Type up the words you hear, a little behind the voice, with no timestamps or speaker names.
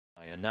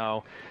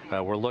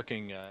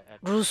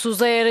Rus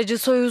uzay aracı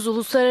Soyuz,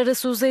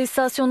 Uluslararası Uzay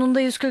İstasyonu'nda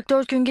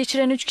 144 gün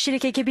geçiren 3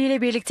 kişilik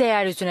ekibiyle birlikte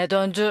yeryüzüne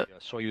döndü.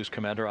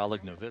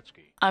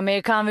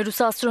 Amerikan ve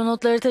Rus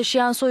astronotları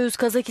taşıyan Soyuz,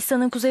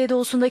 Kazakistan'ın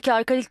kuzeydoğusundaki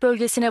Arkalik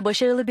bölgesine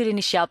başarılı bir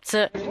iniş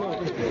yaptı.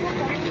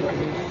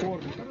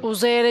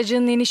 Uzay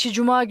aracının inişi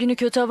Cuma günü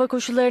kötü hava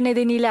koşulları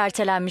nedeniyle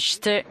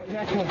ertelenmişti.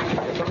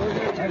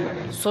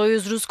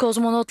 Soyuz, Rus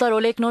kozmonotlar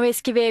Oleg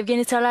Novitskiy ve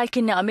Evgeny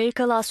Tarelkin'le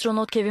Amerikalı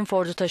astronot Kevin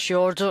Ford'u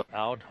taşıyordu.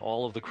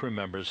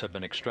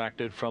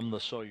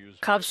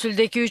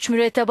 Kapsüldeki 3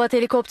 mürettebat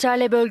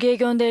helikopterle bölgeye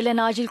gönderilen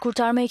acil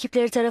kurtarma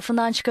ekipleri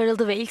tarafından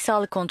çıkarıldı ve ilk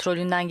sağlık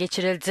kontrolünden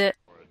geçirildi.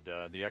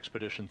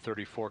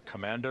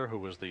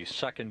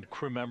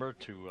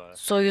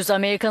 Soyuz,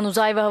 Amerikan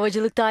Uzay ve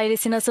Havacılık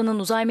Dairesi NASA'nın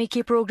uzay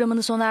mekiği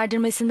programını sona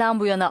erdirmesinden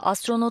bu yana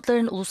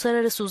astronotların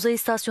Uluslararası Uzay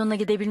İstasyonu'na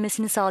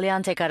gidebilmesini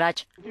sağlayan tek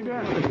araç.